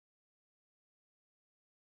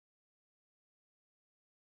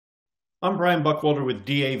I'm Brian Buckwalter with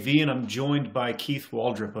DAV, and I'm joined by Keith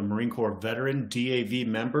Waldrop, a Marine Corps veteran, DAV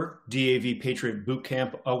member, DAV Patriot Boot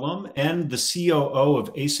Camp alum, and the COO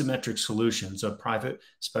of Asymmetric Solutions, a private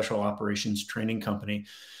special operations training company.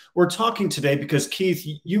 We're talking today because, Keith,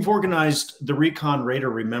 you've organized the Recon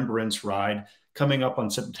Raider Remembrance Ride coming up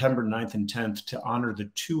on September 9th and 10th to honor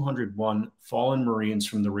the 201 fallen Marines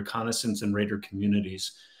from the reconnaissance and Raider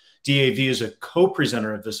communities. DAV is a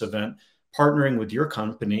co-presenter of this event, partnering with your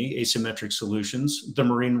company, Asymmetric Solutions, the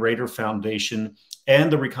Marine Raider Foundation, and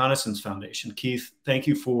the Reconnaissance Foundation. Keith, thank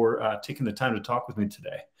you for taking the time to talk with me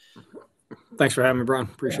today. Thanks for having me, Brian.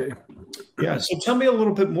 Appreciate it. Yeah, so tell me a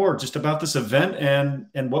little bit more just about this event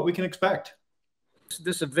and what we can expect.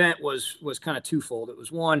 This event was kind of twofold. It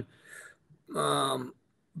was one,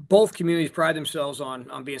 both communities pride themselves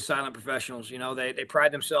on being silent professionals. You know, they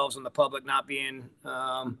pride themselves on the public not being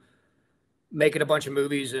making a bunch of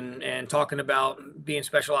movies and talking about being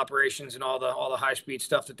special operations and all the high speed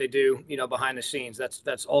stuff that they do, you know, behind the scenes.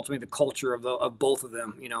 That's ultimately the culture of both of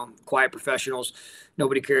them. You know, quiet professionals.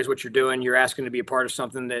 Nobody cares what you're doing. You're asking to be a part of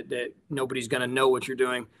something that nobody's going to know what you're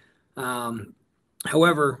doing.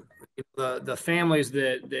 However, the families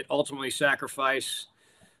that ultimately sacrifice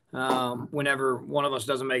whenever one of us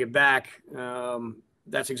doesn't make it back,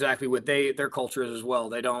 that's exactly what their culture is as well.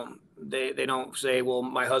 They don't say, well,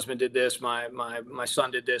 my husband did this, my son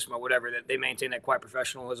did this, my whatever. That they maintain that quiet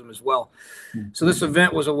professionalism as well. Mm-hmm. So this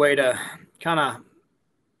event was a way to kind of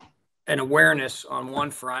an awareness on one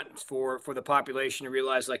front for the population to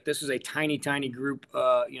realize, like, this is a tiny group,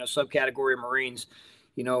 subcategory of Marines,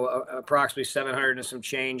 approximately 700 and some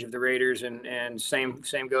change of the Raiders, and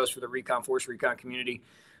same goes for the recon community.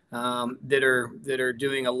 That are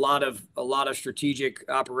doing a lot of strategic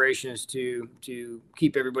operations to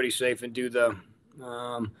keep everybody safe and do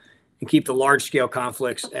and keep the large scale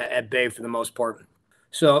conflicts at bay for the most part.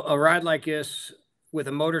 So a ride like this with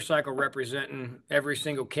a motorcycle representing every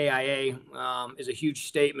single KIA is a huge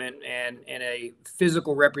statement and a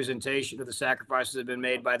physical representation of the sacrifices that have been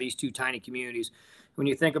made by these two tiny communities. When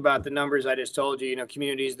you think about the numbers I just told you,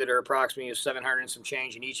 communities that are approximately 700 and some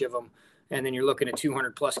change in each of them, and then you're looking at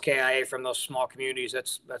 200 plus KIA from those small communities.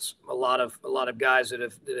 That's a lot of guys that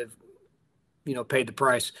have paid the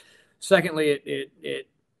price. Secondly, it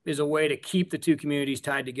is a way to keep the two communities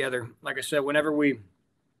tied together. Like I said, whenever we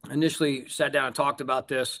initially sat down and talked about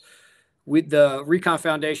this, the Recon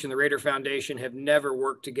Foundation, the Raider Foundation have never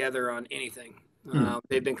worked together on anything.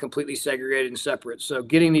 They've been completely segregated and separate. So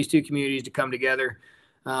getting these two communities to come together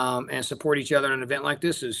and support each other in an event like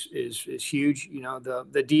this is huge.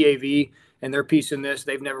 The DAV and their piece in this,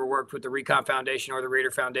 they've never worked with the Recon Foundation or the Raider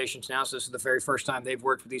Foundations now. So this is the very first time they've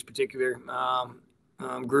worked with these particular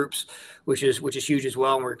groups, which is huge as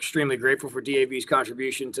well. And we're extremely grateful for DAV's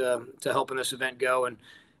contribution to helping this event go and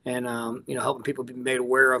helping people be made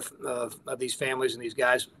aware of these families and these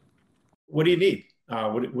guys. What do you need?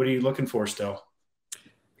 What are you looking for still?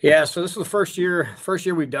 Yeah, so this is the first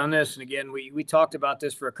year we've done this. And again, we talked about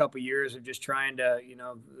this for a couple of years of just trying to,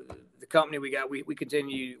 the company we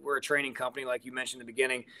continue, we're a training company, like you mentioned in the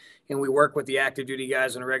beginning, and we work with the active duty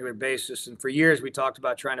guys on a regular basis. And for years, we talked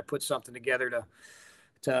about trying to put something together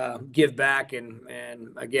to give back and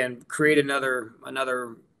again, create another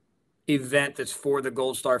event that's for the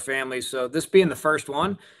Gold Star family. So this being the first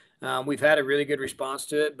one, we've had a really good response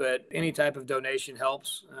to it, but any type of donation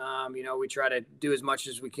helps. We try to do as much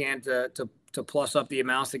as we can to plus up the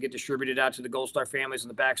amounts that get distributed out to the Gold Star families on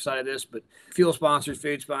the backside of this. But fuel sponsors,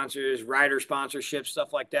 food sponsors, rider sponsorships,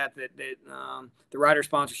 stuff like that. The rider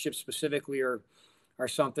sponsorships specifically are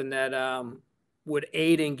something that would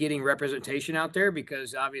aid in getting representation out there,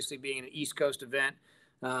 because obviously being an East Coast event,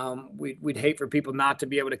 we'd hate for people not to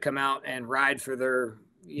be able to come out and ride for their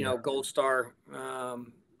Gold Star.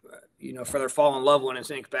 For their fallen loved one in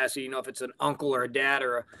any capacity, if it's an uncle or a dad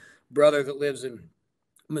or a brother that lives in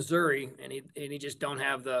Missouri and he just don't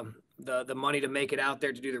have the money to make it out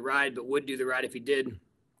there to do the ride, but would do the ride if he did,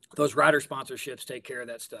 those rider sponsorships take care of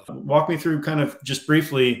that stuff. Walk me through kind of just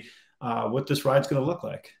briefly what this ride's going to look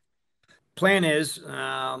like. Plan is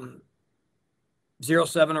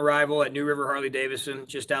 07 arrival at New River Harley-Davidson,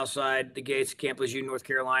 just outside the gates of Camp Lejeune, North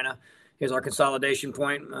Carolina. Is our consolidation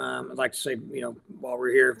point. I'd like to say, while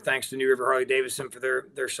we're here, thanks to New River Harley-Davidson for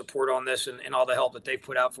their support on this and all the help that they've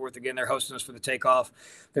put out for it. Again, they're hosting us for the takeoff.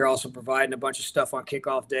 They're also providing a bunch of stuff on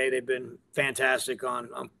kickoff day. They've been fantastic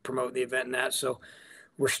on promoting the event and that. So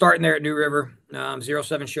we're starting there at New River, 07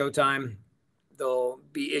 showtime. They'll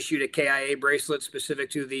be issued a KIA bracelet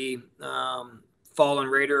specific to the fallen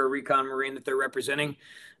Raider or Recon Marine that they're representing.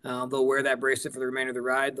 They'll wear that bracelet for the remainder of the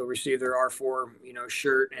ride. They'll receive their R4,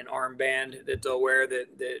 shirt and armband that they'll wear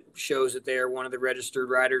that shows that they are one of the registered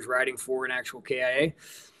riders riding for an actual KIA.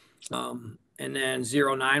 And then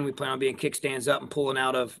 09, we plan on being kickstands up and pulling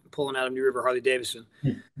out of New River Harley Davidson.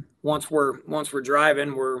 Once we're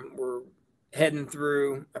driving, we're heading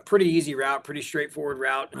through a pretty easy route, pretty straightforward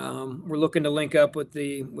route. We're looking to link up with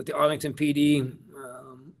the Arlington PD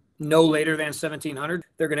no later than 1700.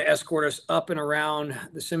 They're going to escort us up and around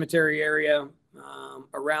the cemetery area,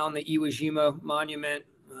 around the Iwo Jima monument,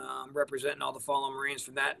 representing all the fallen Marines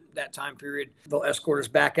from that time period. They'll escort us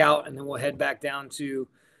back out, and then we'll head back down to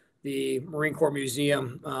the Marine Corps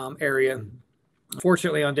Museum area.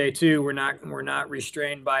 Fortunately, on day 2, we're not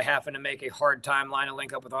restrained by having to make a hard timeline to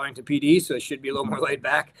link up with Arlington PD, so it should be a little more laid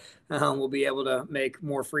back. We'll be able to make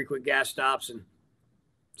more frequent gas stops and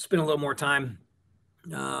spend a little more time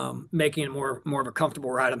making it more of a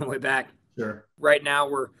comfortable ride on the way back. Sure. Right now,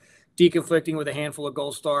 we're deconflicting with a handful of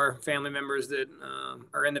Gold Star family members that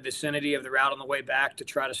are in the vicinity of the route on the way back to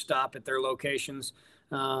try to stop at their locations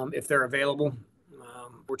if they're available.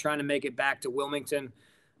 We're trying to make it back to Wilmington,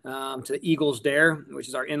 to Eagles Dare, which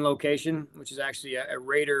is our in location, which is actually a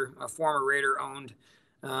former Raider-owned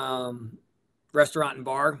restaurant and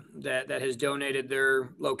bar that has donated their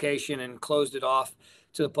location and closed it off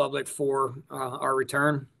to the public for our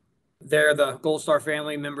return. There, the Gold Star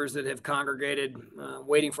family members that have congregated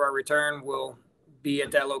waiting for our return will be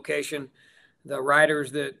at that location. The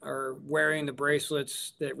riders that are wearing the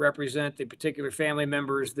bracelets that represent the particular family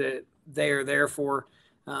members that they are there for,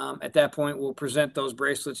 at that point, we'll present those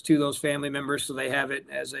bracelets to those family members so they have it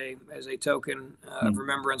as a token of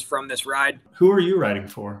remembrance from this ride. Who are you riding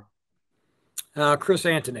for? Chris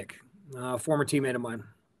Antonik, former teammate of mine.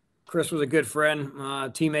 Chris was a good friend,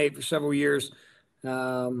 teammate for several years.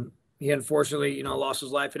 He unfortunately, lost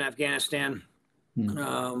his life in Afghanistan.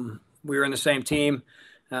 We were in the same team.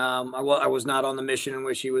 I was not on the mission in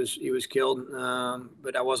which he was killed,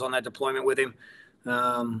 but I was on that deployment with him.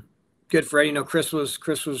 Good friend. Chris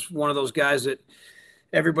was one of those guys that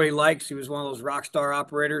everybody likes. He was one of those rock star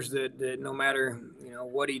operators that no matter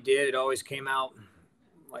what he did, it always came out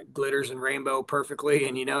like glitters and rainbow perfectly,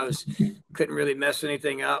 and couldn't really mess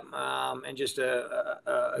anything up, and just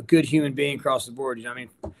a good human being across the board.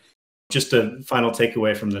 Just a final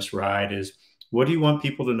takeaway from this ride is, what do you want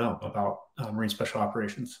people to know about Marine Special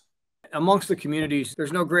Operations? Amongst the communities,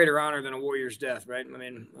 there's no greater honor than a warrior's death, right?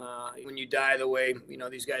 When you die the way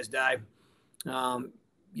these guys die,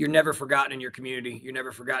 you're never forgotten in your community. You're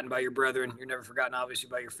never forgotten by your brethren. You're never forgotten, obviously,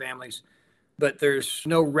 by your families. But there's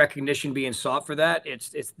no recognition being sought for that. It's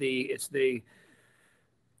the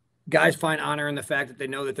guys find honor in the fact that they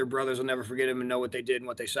know that their brothers will never forget them and know what they did and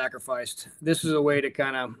what they sacrificed. This is a way to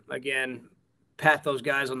kind of, again, pat those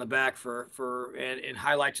guys on the back and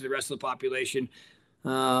highlight to the rest of the population.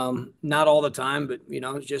 Not all the time, but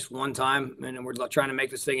just one time. And we're trying to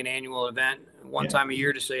make this thing an annual event, one time a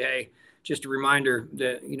year, to say, hey, just a reminder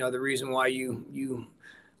that, the reason why you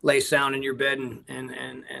lay sound in your bed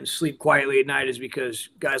and sleep quietly at night is because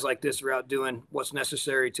guys like this are out doing what's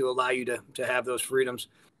necessary to allow you to have those freedoms.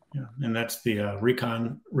 Yeah, and that's the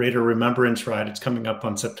Recon Raider Remembrance Ride. It's coming up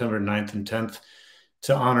on September 9th and 10th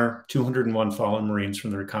to honor 201 fallen Marines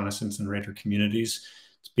from the reconnaissance and Raider communities.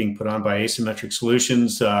 It's being put on by Asymmetric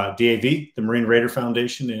Solutions, DAV, the Marine Raider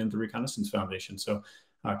Foundation, and the Reconnaissance Foundation. So,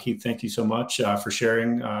 Keith, thank you so much for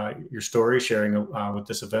sharing your story, sharing what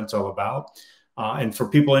this event's all about. And for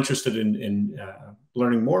people interested in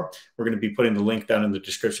learning more, we're going to be putting the link down in the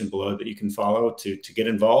description below that you can follow to get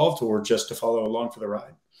involved or just to follow along for the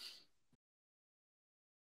ride.